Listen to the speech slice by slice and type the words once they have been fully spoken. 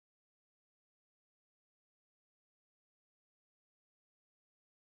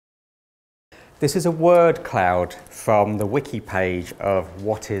This is a word cloud from the wiki page of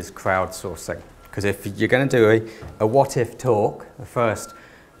what is crowdsourcing. Because if you're going to do a what if talk, the first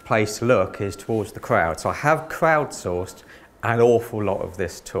place to look is towards the crowd. So I have crowdsourced an awful lot of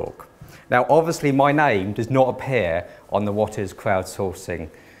this talk. Now obviously my name does not appear on the what is crowdsourcing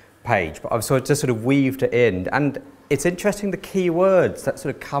page, but I've just sort of weaved it in. And it's interesting the key words that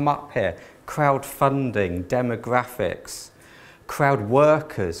sort of come up here: crowdfunding, demographics, crowd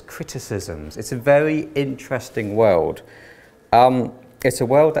workers, criticisms. It's a very interesting world. It's a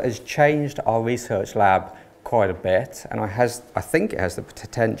world that has changed our research lab quite a bit, and I think it has the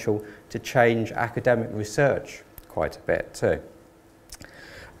potential to change academic research quite a bit too.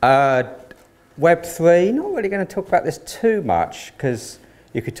 Web3, not really going to talk about this too much because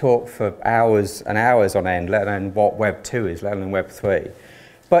you could talk for hours and hours on end, let alone what Web 2 is, let alone Web 3.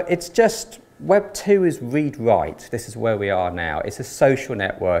 But it's just, Web 2 is read-write. This is where we are now. It's a social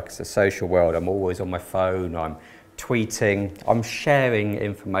network, it's a social world. I'm always on my phone, I'm tweeting, I'm sharing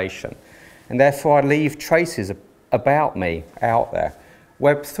information. And therefore I leave traces about me out there.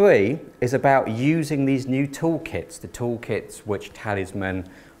 Web 3 is about using these new toolkits, the toolkits which Talisman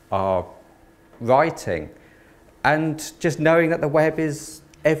are writing, and just knowing that the web is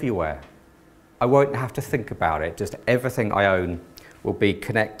everywhere. I won't have to think about it, just everything I own will be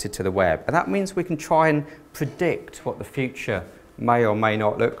connected to the web. And that means we can try and predict what the future may or may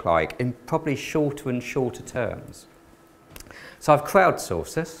not look like in probably shorter and shorter terms. So I've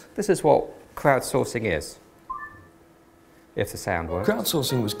crowdsourced this. This is what crowdsourcing is, if the sound works.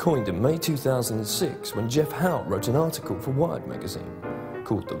 Crowdsourcing was coined in May 2006 when Jeff Howe wrote an article for Wired magazine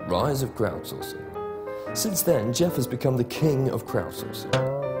called The Rise of Crowdsourcing. Since then, Jeff has become the king of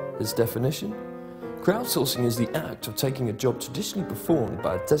crowdsourcing. His definition? Crowdsourcing is the act of taking a job traditionally performed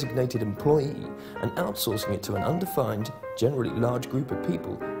by a designated employee and outsourcing it to an undefined, generally large group of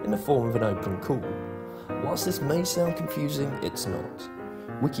people in the form of an open call. Whilst this may sound confusing, it's not.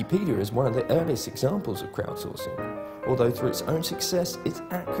 Wikipedia is one of the earliest examples of crowdsourcing, although through its own success, its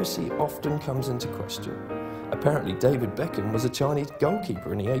accuracy often comes into question. Apparently, David Beckham was a Chinese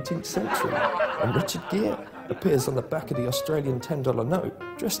goalkeeper in the 18th century, and Richard Gere appears on the back of the Australian $10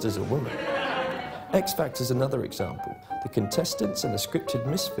 note, dressed as a woman. X Factor is another example. The contestants and the scripted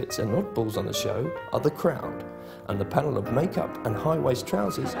misfits and oddballs on the show are the crowd, and the panel of makeup and high-waist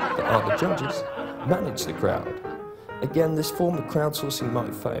trousers that are the judges manage the crowd. Again, this form of crowdsourcing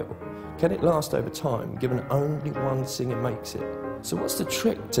might fail. Can it last over time, given only one singer makes it? So what's the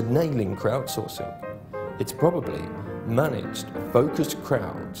trick to nailing crowdsourcing? It's probably managed, focused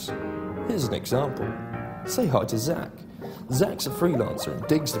crowds. Here's an example. Say hi to Zach. Zach's a freelancer and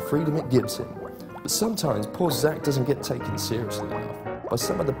digs the freedom it gives him. But sometimes poor Zach doesn't get taken seriously enough by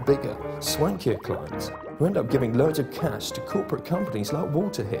some of the bigger, swankier clients who end up giving loads of cash to corporate companies like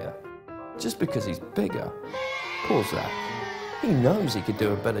Walter here. Just because he's bigger. Poor Zach. He knows he could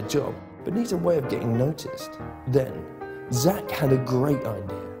do a better job, but needs a way of getting noticed. Then, Zach had a great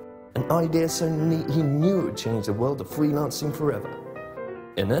idea. An idea so neat he knew it would change the world of freelancing forever.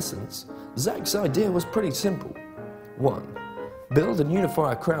 In essence, Zach's idea was pretty simple. 1. Build and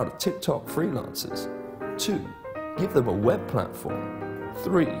unify a crowd of tip-top freelancers. 2. Give them a web platform.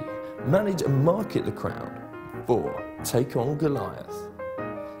 3. Manage and market the crowd. 4. Take on Goliath.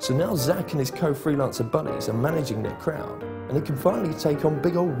 So now Zach and his co-freelancer buddies are managing their crowd, and they can finally take on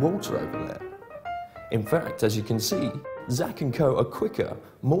big old Walter over there. In fact, as you can see, Zach and co are quicker,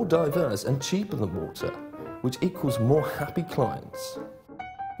 more diverse and cheaper than Walter, which equals more happy clients.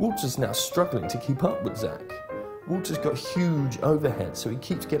 Walter's now struggling to keep up with Zach. Walter's got huge overhead, so he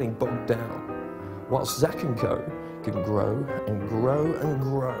keeps getting bogged down, whilst Zach and co can grow and grow and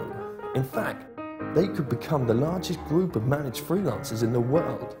grow. In fact, they could become the largest group of managed freelancers in the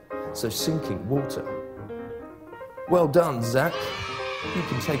world, so sinking Walter. Well done, Zach. You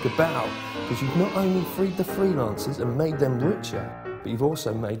can take a bow, because you've not only freed the freelancers and made them richer, but you've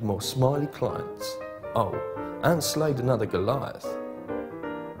also made more smiley clients. Oh, and slayed another Goliath.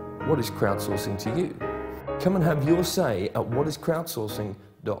 What is crowdsourcing to you? Come and have your say at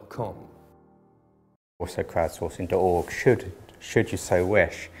whatiscrowdsourcing.com. Also crowdsourcing.org, should you so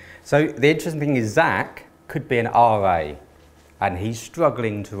wish. So the interesting thing is Zach could be an RA, and he's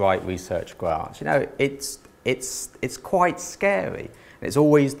struggling to write research grants. You know, it's quite scary. It's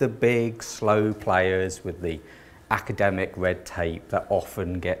always the big, slow players with the academic red tape that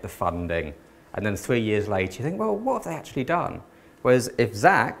often get the funding. And then 3 years later, you think, well, what have they actually done? Whereas if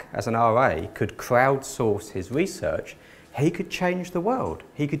Zach, as an RA, could crowdsource his research, he could change the world.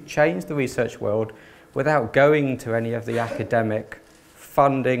 He could change the research world without going to any of the academic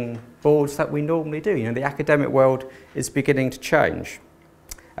funding boards that we normally do. You know, the academic world is beginning to change.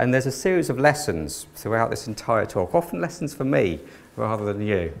 And there's a series of lessons throughout this entire talk, often lessons for me rather than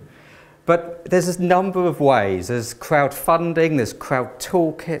you. But there's a number of ways. There's crowdfunding, there's crowd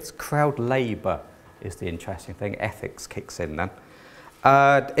toolkits, crowd labour is the interesting thing. Ethics kicks in then.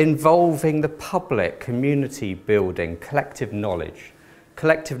 Involving the public, community building, collective knowledge.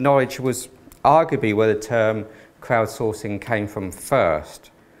 Collective knowledge was arguably where the term crowdsourcing came from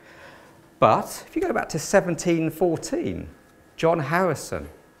first. But if you go back to 1714, John Harrison,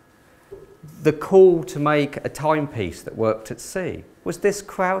 the call to make a timepiece that worked at sea, was this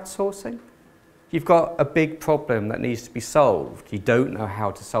crowdsourcing? You've got a big problem that needs to be solved. You don't know how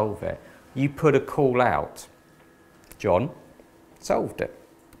to solve it. You put a call out. John solved it.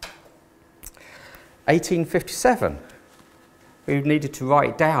 1857, we needed to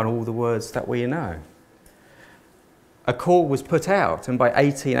write down all the words that we know. A call was put out, and by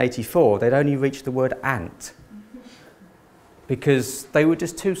 1884, they'd only reached the word ant because they were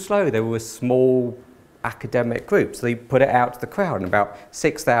just too slow. They were small academic groups. They put it out to the crowd, and about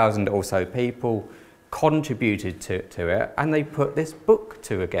 6,000 or so people contributed to it, and they put this book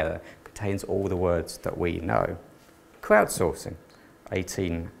together. It contains all the words that we know. Crowdsourcing,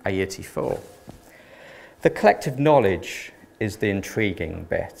 1884. The collective knowledge is the intriguing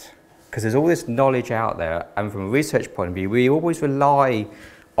bit, because there's all this knowledge out there, and from a research point of view, we always rely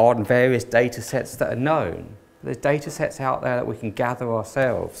on various data sets that are known. There's data sets out there that we can gather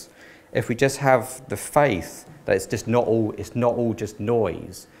ourselves. If we just have the faith that it's not all just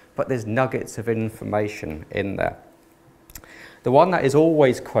noise, but there's nuggets of information in there. The one that is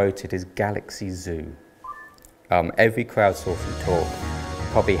always quoted is Galaxy Zoo. Every crowdsourcing talk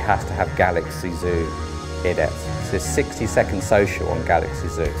probably has to have Galaxy Zoo in it. So 60-second social on Galaxy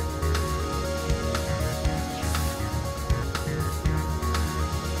Zoo.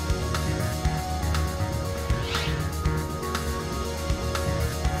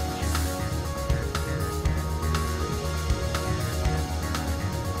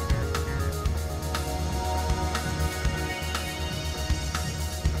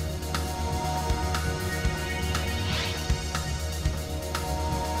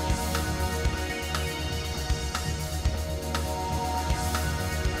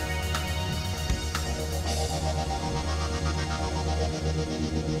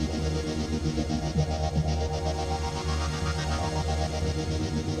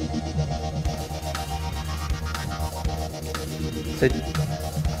 So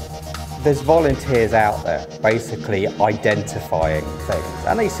there's volunteers out there basically identifying things,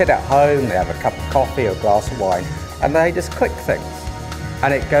 and they sit at home, they have a cup of coffee or a glass of wine, and they just click things,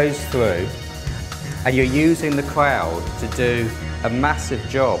 and it goes through, and you're using the crowd to do a massive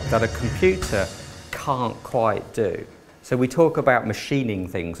job that a computer can't quite do. So we talk about machining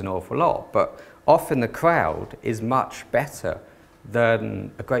things an awful lot, but often the crowd is much better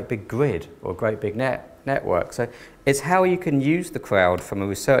than a great big grid or a great big network. So it's how you can use the crowd from a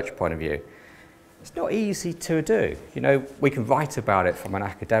research point of view. It's not easy to do. You know, we can write about it from an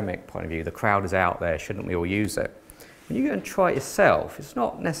academic point of view. The crowd is out there, shouldn't we all use it? When you go and try it yourself, it's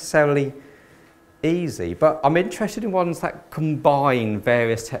not necessarily easy, but I'm interested in ones that combine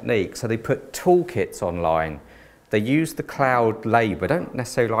various techniques. So they put toolkits online. They use the cloud labour. I don't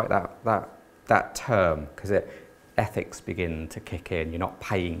necessarily like that term, because ethics begin to kick in. You're not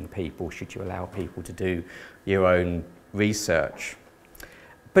paying people. Should you allow people to do your own research?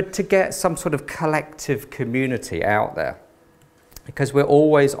 But to get some sort of collective community out there, because we're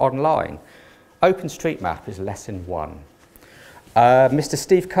always online. OpenStreetMap is lesson 1. Mr.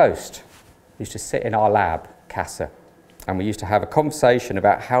 Steve Coast used to sit in our lab, CASA, and we used to have a conversation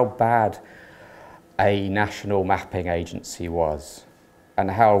about how bad a national mapping agency was, and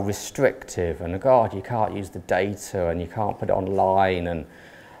how restrictive, and God, you can't use the data and you can't put it online, and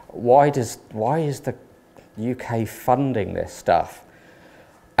why is the UK funding this stuff?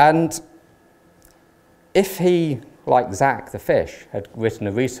 And if he, like Zach the fish, had written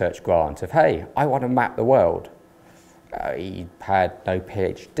a research grant of, hey, I want to map the world, he had no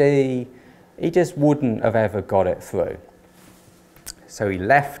PhD, he just wouldn't have ever got it through. So he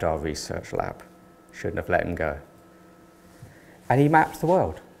left our research lab, shouldn't have let him go. And he maps the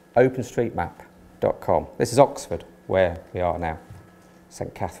world, openstreetmap.com. This is Oxford, where we are now,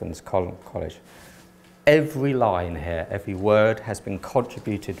 St Catherine's College. Every line here, every word has been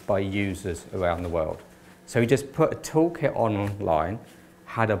contributed by users around the world. So he just put a toolkit online,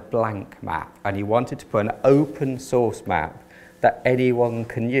 had a blank map, and he wanted to put an open source map that anyone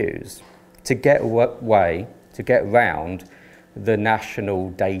can use to get around the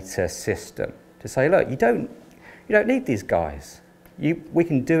national data system. To say, look, you don't need these guys. We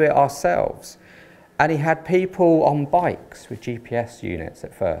can do it ourselves. And he had people on bikes with GPS units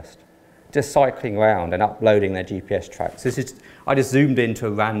at first, just cycling around and uploading their GPS tracks. I just zoomed into a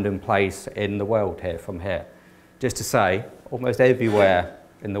random place in the world here from here, just to say almost everywhere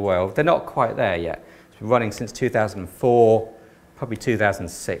in the world. They're not quite there yet. It's been running since 2004, probably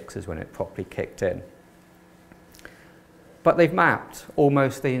 2006 is when it properly kicked in. But they've mapped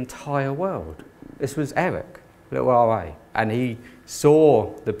almost the entire world. This was Eric, little RA, and he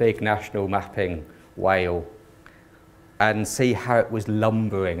saw the big national mapping whale and see how it was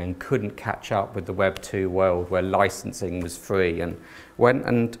lumbering and couldn't catch up with the Web 2 world where licensing was free, and went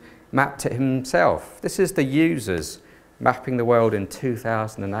and mapped it himself. This is the users mapping the world in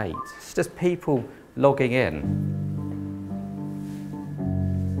 2008. It's just people logging in.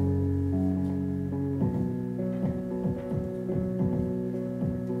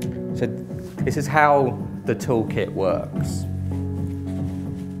 So this is how the toolkit works.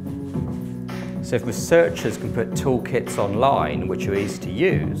 So if researchers can put toolkits online which are easy to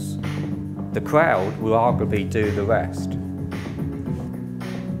use, the crowd will arguably do the rest.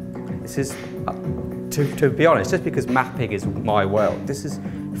 This is, to be honest, just because mapping is my world, this is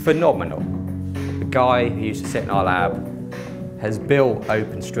phenomenal. The guy who used to sit in our lab has built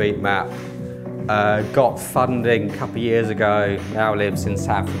OpenStreetMap, got funding a couple of years ago, now lives in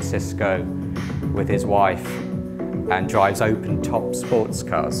San Francisco with his wife and drives open-top sports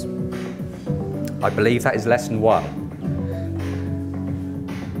cars. I believe that is lesson 1.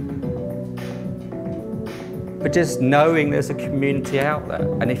 But just knowing there's a community out there,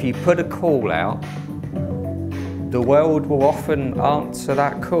 and if you put a call out, the world will often answer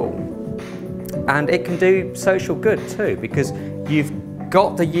that call. And it can do social good too, because you've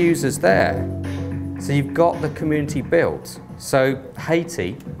got the users there, so you've got the community built. So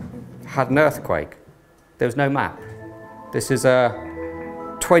Haiti had an earthquake. There was no map. This is a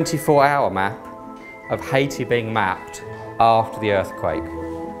 24-hour map of Haiti being mapped after the earthquake.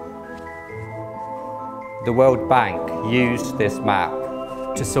 The World Bank used this map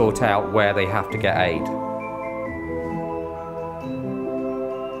to sort out where they have to get aid.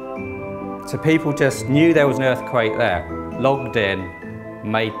 So people just knew there was an earthquake there, logged in,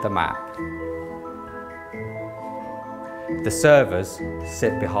 made the map. The servers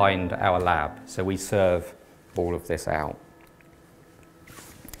sit behind our lab, so we serve all of this out.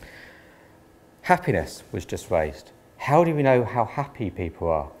 Happiness was just raised. How do we know how happy people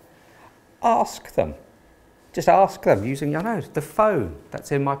are? Ask them. Just ask them using, I know, the phone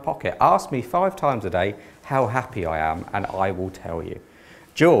that's in my pocket. Ask me 5 times a day how happy I am, and I will tell you.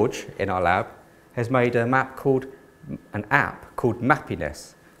 George, in our lab, has made an app called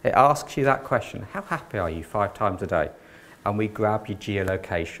Mappiness. It asks you that question, how happy are you 5 times a day? And we grab your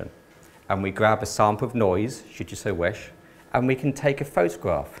geolocation, and we grab a sample of noise, should you so wish, and we can take a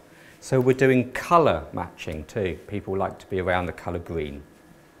photograph. So we're doing colour matching too. People like to be around the colour green,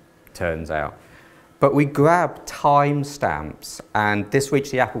 turns out. But we grab timestamps, and this reached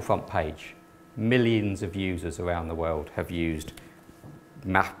the Apple front page. Millions of users around the world have used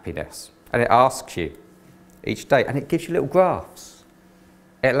Mappiness. And it asks you each day, and it gives you little graphs.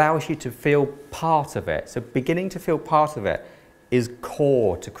 It allows you to feel part of it. So beginning to feel part of it is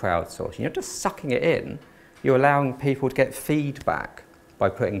core to crowdsourcing. You're not just sucking it in, you're allowing people to get feedback by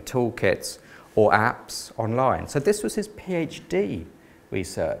putting toolkits or apps online. So this was his PhD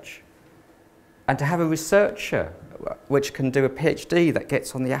research. And to have a researcher which can do a PhD that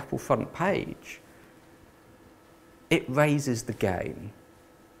gets on the Apple front page, it raises the game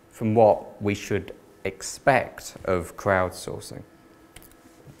from what we should expect of crowdsourcing.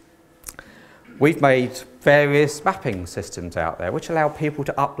 We've made various mapping systems out there which allow people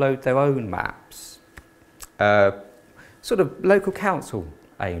to upload their own maps. Sort of local council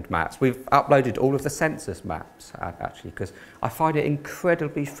aimed maps. We've uploaded all of the census maps actually, because I find it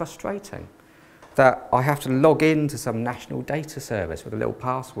incredibly frustrating that I have to log into some national data service with a little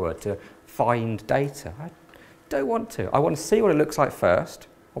password to find data. I don't want to. I want to see what it looks like first.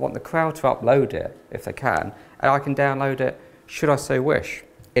 I want the crowd to upload it if they can, and I can download it should I so wish,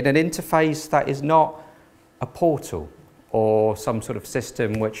 in an interface that is not a portal or some sort of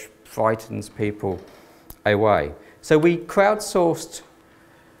system which frightens people away. So we crowdsourced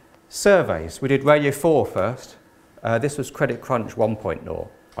surveys. We did Radio 4 first. This was Credit Crunch 1.0.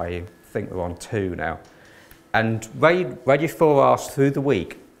 I think we're on 2 now. And Radio 4 asked through the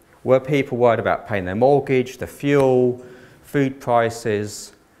week, were people worried about paying their mortgage, the fuel, food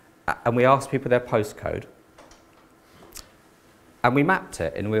prices, and we asked people their postcode. And we mapped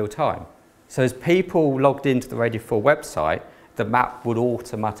it in real time. So as people logged into the Radio 4 website, the map would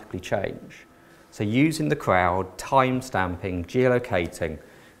automatically change. So using the crowd, time stamping, geolocating,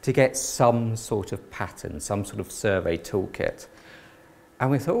 to get some sort of pattern, some sort of survey toolkit. And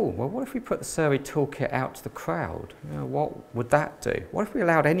we thought, oh, well, what if we put the survey toolkit out to the crowd? You know, what would that do? What if we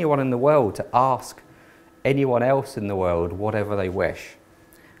allowed anyone in the world to ask anyone else in the world whatever they wish?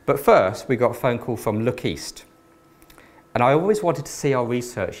 But first, we got a phone call from Look East. And I always wanted to see our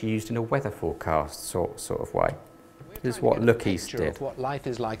research used in a weather forecast sort of way. This is what Look East did. Of what life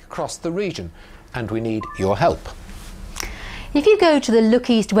is like across the region, and we need your help. If you go to the Look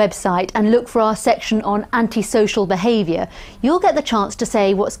East website and look for our section on antisocial behaviour, you'll get the chance to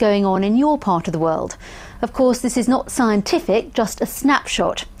say what's going on in your part of the world. Of course, this is not scientific, just a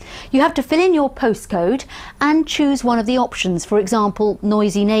snapshot. You have to fill in your postcode and choose one of the options, for example,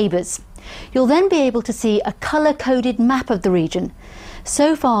 noisy neighbours. You'll then be able to see a colour-coded map of the region.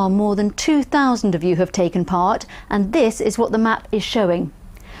 So far, more than 2,000 of you have taken part, and this is what the map is showing.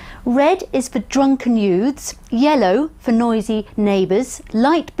 Red is for drunken youths, yellow for noisy neighbours,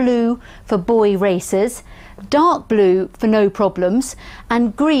 light blue for boy racers, dark blue for no problems,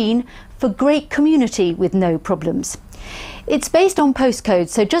 and green for great community with no problems. It's based on postcodes,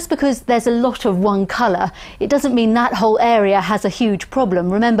 so just because there's a lot of one colour, it doesn't mean that whole area has a huge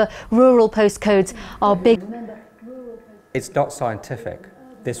problem. Remember, rural postcodes are big. It's not scientific.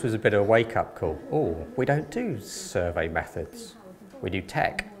 This was a bit of a wake-up call. Oh, we don't do survey methods. We do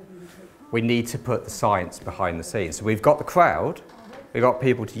tech. We need to put the science behind the scenes. So we've got the crowd, we've got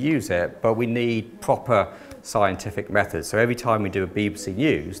people to use it, but we need proper scientific methods. So every time we do a BBC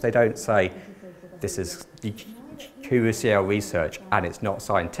News, they don't say, this is QCL research and it's not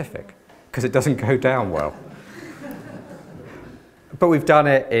scientific, because it doesn't go down well. But we've done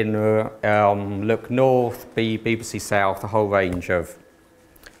it in Look North, BBC South, a whole range of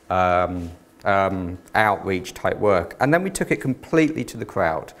outreach type work. And then we took it completely to the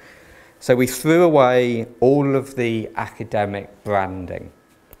crowd. So we threw away all of the academic branding.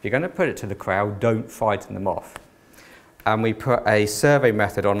 If you're going to put it to the crowd, don't frighten them off. And we put a survey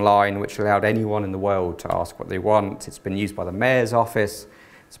method online which allowed anyone in the world to ask what they want. It's been used by the Mayor's office.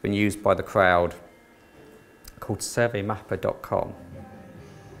 It's been used by the crowd, called surveymapper.com.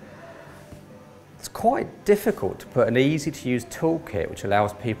 It's quite difficult to put an easy-to-use toolkit which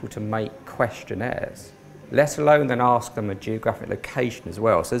allows people to make questionnaires, let alone then ask them a geographic location as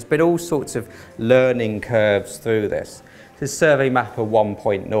well. So there's been all sorts of learning curves through this. This is Survey Mapper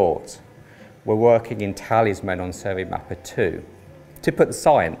 1.0. We're working in Talisman on Survey Mapper 2 to put the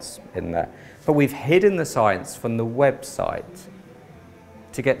science in there. But we've hidden the science from the website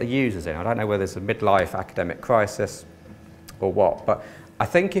to get the users in. I don't know whether it's a midlife academic crisis or what, but I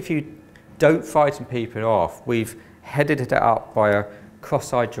think if you don't frighten people off, we've headed it up by a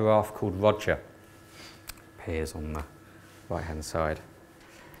cross-eyed giraffe called Roger. Appears on the right-hand side.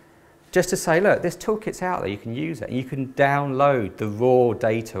 Just to say, look, this toolkit's out there, you can use it, and you can download the raw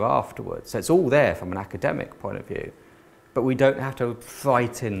data afterwards. So it's all there from an academic point of view, but we don't have to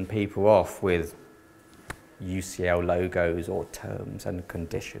frighten people off with UCL logos or terms and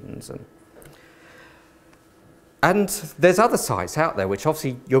conditions. And there's other sites out there which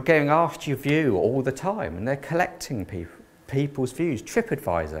obviously you're getting asked your view all the time, and they're collecting people's views.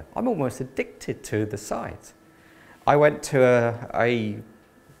 TripAdvisor, I'm almost addicted to the site. I went to a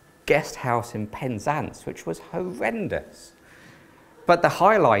guest house in Penzance, which was horrendous. But the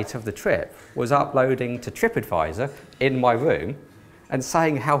highlight of the trip was uploading to TripAdvisor in my room and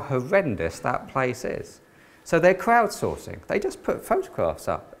saying how horrendous that place is. So they're crowdsourcing. They just put photographs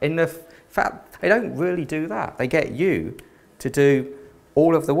up. In fact, they don't really do that. They get you to do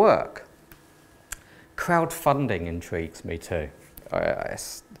all of the work. Crowdfunding intrigues me too.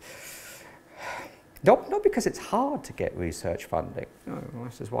 Not because it's hard to get research funding,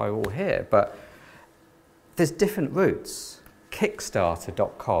 this is why we're all here, but there's different routes.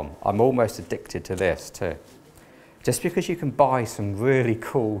 Kickstarter.com, I'm almost addicted to this too. Just because you can buy some really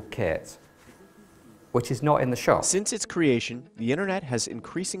cool kit, which is not in the shop. Since its creation, the internet has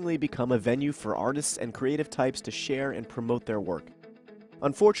increasingly become a venue for artists and creative types to share and promote their work.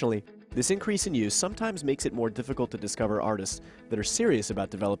 Unfortunately, this increase in use sometimes makes it more difficult to discover artists that are serious about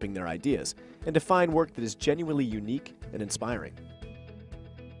developing their ideas and to find work that is genuinely unique and inspiring.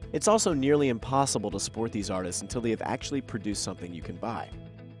 It's also nearly impossible to support these artists until they have actually produced something you can buy.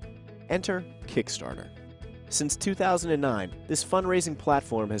 Enter Kickstarter. Since 2009, this fundraising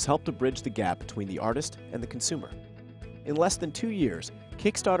platform has helped to bridge the gap between the artist and the consumer. In less than 2 years,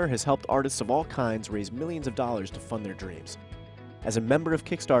 Kickstarter has helped artists of all kinds raise millions of dollars to fund their dreams. As a member of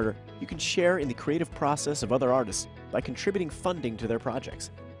Kickstarter, you can share in the creative process of other artists by contributing funding to their projects.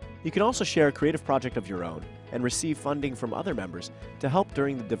 You can also share a creative project of your own and receive funding from other members to help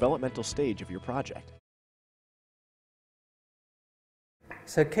during the developmental stage of your project.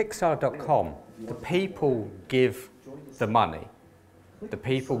 So Kickstarter.com, the people give the money, the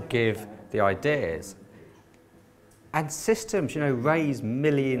people give the ideas, and systems, you know, raise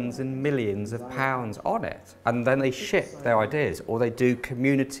millions and millions of pounds on it, and then they ship their ideas, or they do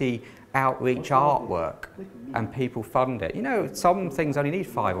community outreach artwork, and people fund it. You know, some things only need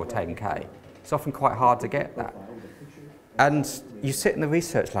 5 or 10k. It's often quite hard to get that. And you sit in the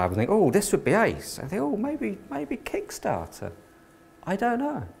research lab and think, oh, this would be ace. And think, oh, maybe Kickstarter. I don't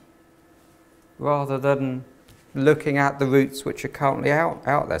know. Rather than looking at the routes which are currently out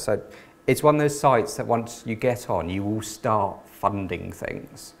there. So it's one of those sites that once you get on, you will start funding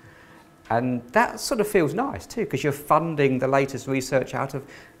things. And that sort of feels nice too, because you're funding the latest research out of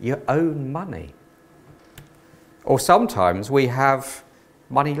your own money. Or sometimes we have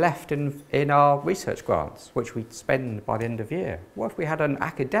money left in our research grants, which we spend by the end of year. What if we had an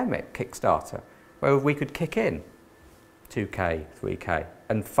academic Kickstarter where we could kick in 2k, 3k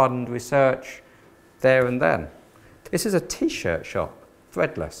and fund research there and then? This is a t-shirt shop,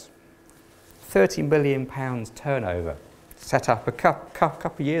 Threadless. £30 million turnover, set up a couple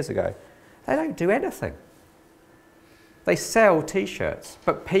of years ago. They don't do anything. They sell t-shirts,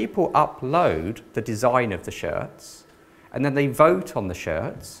 but people upload the design of the shirts, and then they vote on the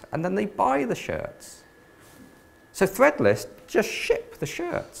shirts, and then they buy the shirts. So Threadless just ship the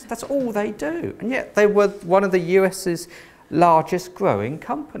shirts. That's all they do. And yet they were one of the US's largest growing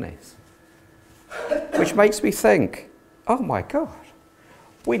companies. Which makes me think, oh my God,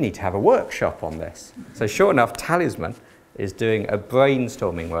 we need to have a workshop on this. So sure enough, Talisman is doing a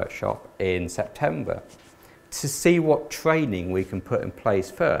brainstorming workshop in September to see what training we can put in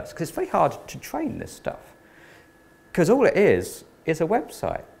place first, because it's very hard to train this stuff. Because all it is a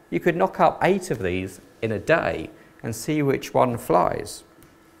website. You could knock up 8 of these in a day and see which one flies.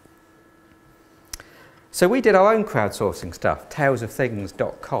 So we did our own crowdsourcing stuff,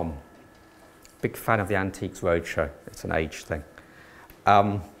 talesofthings.com. Big fan of the Antiques Roadshow, it's an age thing.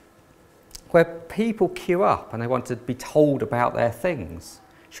 Where people queue up and they want to be told about their things.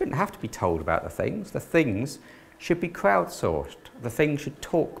 You shouldn't have to be told about the things should be crowdsourced. The things should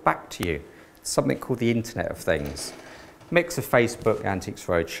talk back to you. It's something called the Internet of Things. Mix of Facebook, Antiques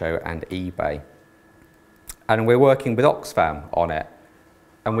Roadshow and eBay. And we're working with Oxfam on it,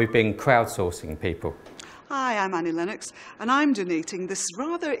 and we've been crowdsourcing people. Hi, I'm Annie Lennox, and I'm donating this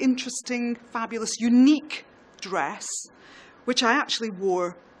rather interesting, fabulous, unique dress, which I actually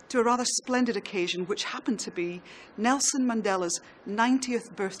wore to a rather splendid occasion, which happened to be Nelson Mandela's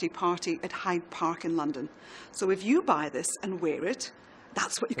 90th birthday party at Hyde Park in London. So if you buy this and wear it,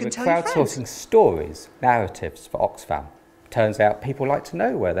 that's what you can tell your friends. We're crowdsourcing stories, narratives for Oxfam. Turns out people like to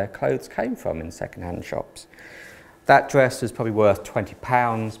know where their clothes came from in second-hand shops. That dress is probably worth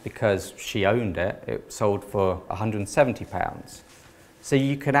 £20 because she owned it. It sold for £170. So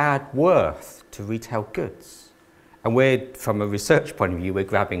you can add worth to retail goods. And we're, from a research point of view, we're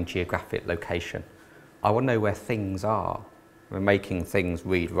grabbing geographic location. I want to know where things are. We're making things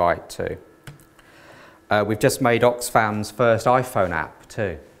read right too. We've just made Oxfam's first iPhone app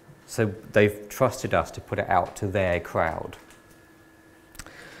too. So they've trusted us to put it out to their crowd.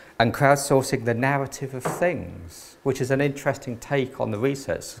 And crowdsourcing the narrative of things, which is an interesting take on the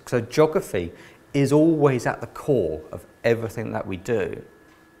research. So geography is always at the core of everything that we do.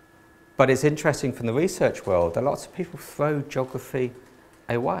 But it's interesting from the research world that lots of people throw geography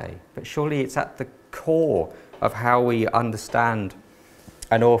away. But surely it's at the core of how we understand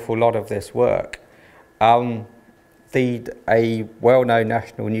an awful lot of this work. A well-known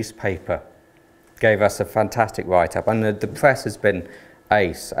national newspaper gave us a fantastic write-up, and the press has been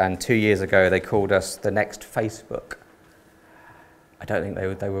ace, and 2 years ago they called us the next Facebook. I don't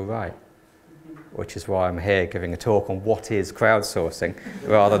think they were right, which is why I'm here giving a talk on what is crowdsourcing,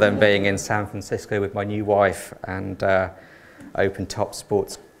 rather than being in San Francisco with my new wife and open-top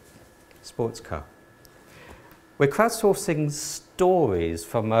sports car. We're crowdsourcing stories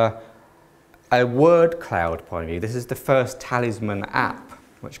from a word cloud point of view. This is the first Talisman app,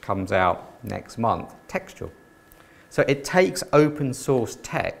 which comes out next month, textual. So it takes open source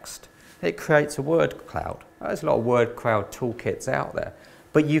text, it creates a word cloud. There's a lot of word cloud toolkits out there,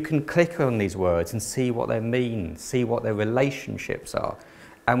 but you can click on these words and see what they mean, see what their relationships are.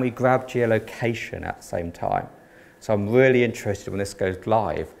 And we grab geolocation at the same time. So I'm really interested when this goes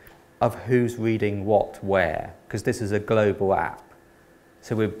live of who's reading what where, because this is a global app.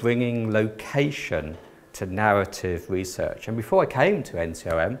 So we're bringing location to narrative research. And before I came to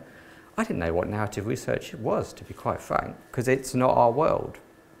NCRM, I didn't know what narrative research was, to be quite frank, because it's not our world.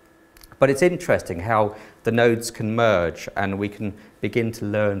 But it's interesting how the nodes can merge and we can begin to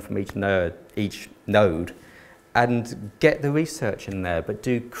learn from each node and get the research in there, but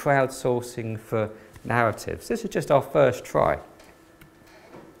do crowdsourcing for narratives. This is just our first try.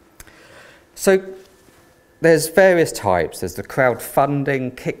 So there's various types. There's the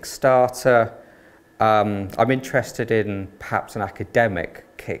crowdfunding, Kickstarter. I'm interested in perhaps an academic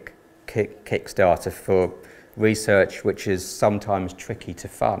Kickstarter for research which is sometimes tricky to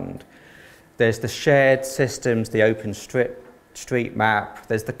fund. There's the shared systems, the open street map.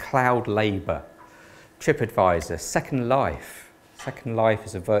 There's the cloud labour, TripAdvisor, Second Life. Second Life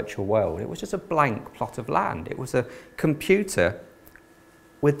is a virtual world. It was just a blank plot of land. It was a computer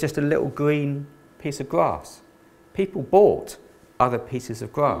with just a little green piece of grass. People bought other pieces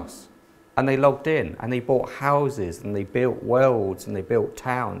of grass and they logged in and they bought houses and they built worlds and they built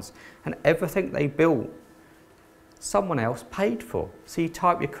towns, and everything they built someone else paid for. So you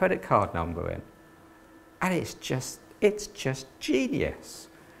type your credit card number in and it's just genius.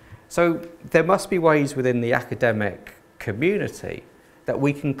 So there must be ways within the academic community that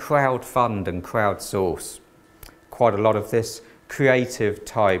we can crowdfund and crowdsource quite a lot of this creative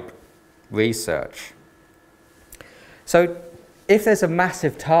type research. So if there's a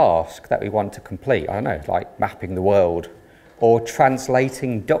massive task that we want to complete, I don't know, like mapping the world or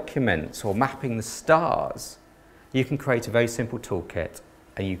translating documents or mapping the stars, you can create a very simple toolkit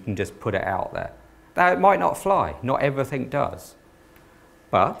and you can just put it out there. Now, it might not fly, not everything does,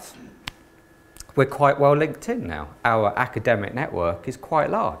 but we're quite well linked in now. Our academic network is quite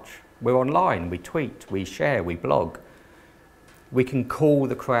large. We're online, we tweet, we share, we blog. We can call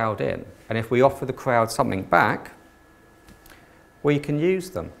the crowd in, and if we offer the crowd something back, we can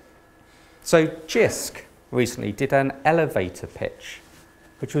use them. So JISC recently did an elevator pitch,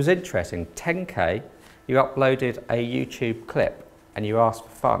 which was interesting. 10K, you uploaded a YouTube clip and you asked for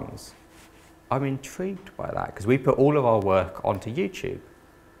funds. I'm intrigued by that because we put all of our work onto YouTube.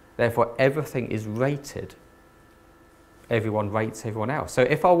 Therefore, everything is rated. Everyone rates everyone else. So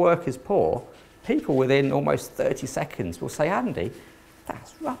if our work is poor, people within almost 30 seconds will say, Andy,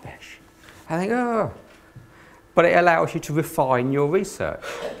 that's rubbish. I think, oh. But it allows you to refine your research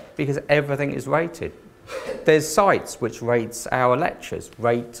because everything is rated. There's sites which rates our lectures,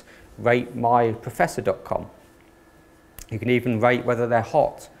 ratemyprofessor.com. You can even rate whether they're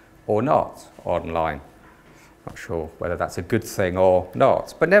hot or not online. Not sure whether that's a good thing or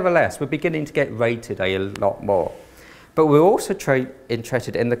not, but nevertheless, we're beginning to get rated a lot more. But we're also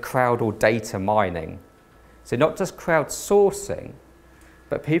interested in the crowd or data mining. So not just crowdsourcing,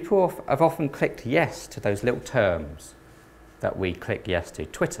 but people have often clicked yes to those little terms that we click yes to.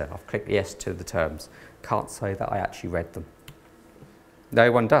 Twitter, I've clicked yes to the terms. Can't say that I actually read them.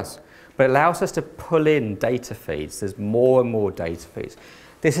 No one does. But it allows us to pull in data feeds. There's more and more data feeds.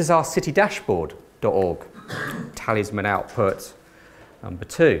 This is our citydashboard.org. Talisman output number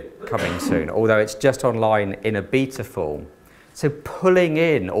 2 coming soon, although it's just online in a beta form. So pulling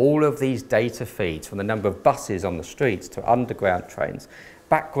in all of these data feeds from the number of buses on the streets to underground trains,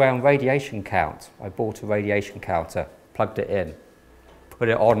 background radiation count. I bought a radiation counter, plugged it in, put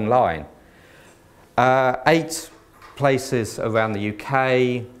it online. 8 places around the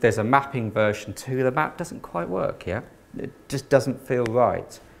UK. There's a mapping version too. The map doesn't quite work yet. It just doesn't feel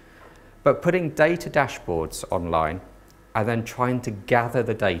right. But putting data dashboards online and then trying to gather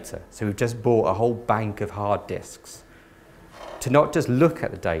the data. So we've just bought a whole bank of hard disks to not just look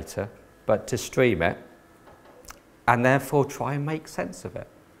at the data, but to stream it and therefore try and make sense of it.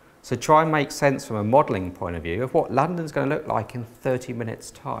 So try and make sense from a modelling point of view of what London's going to look like in 30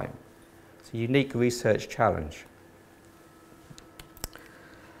 minutes' time. It's a unique research challenge.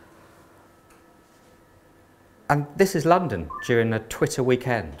 And this is London during a Twitter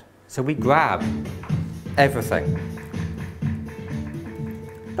weekend. So we grab everything.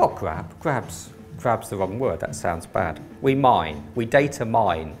 Not grab, grab's the wrong word, that sounds bad. We mine, we data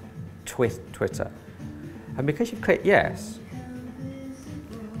mine Twitter. And because you've clicked yes,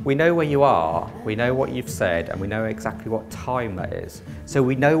 we know where you are, we know what you've said, and we know exactly what time that is. So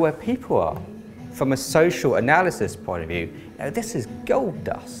we know where people are. From a social analysis point of view, you know, this is gold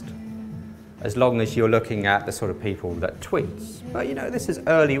dust. As long as you're looking at the sort of people that tweets. But you know, this is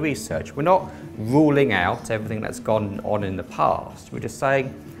early research. We're not ruling out everything that's gone on in the past. We're just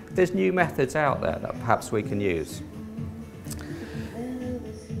saying there's new methods out there that perhaps we can use.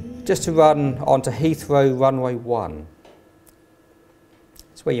 Just to run onto Heathrow Runway 1.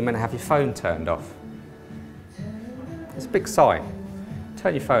 It's where you're meant to have your phone turned off. It's a big sign.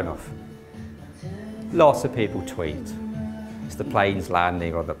 Turn your phone off. Lots of people tweet. It's the plane's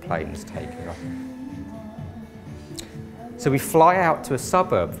landing or the plane's taking off. So we fly out to a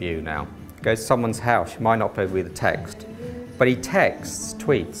suburb view now. Go to someone's house. You might not be the text, but he texts,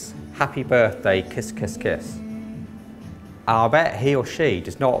 tweets, happy birthday, kiss, kiss, kiss. I bet he or she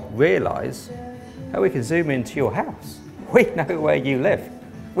does not realise how we can zoom into your house. We know where you live.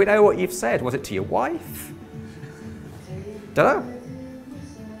 We know what you've said. Was it to your wife? Don't know.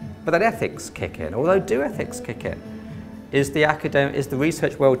 But then ethics kick in. Although, do ethics kick in? Is the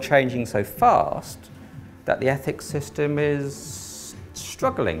research world changing so fast that the ethics system is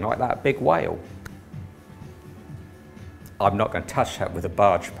struggling like that big whale? I'm not going to touch that with a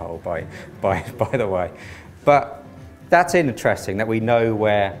barge pole, by the way. But that's interesting that we know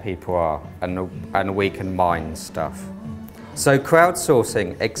where people are and we can mine stuff. So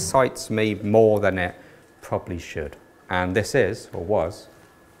crowdsourcing excites me more than it probably should. And this is, or was,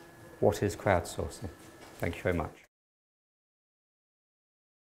 what is crowdsourcing? Thank you very much.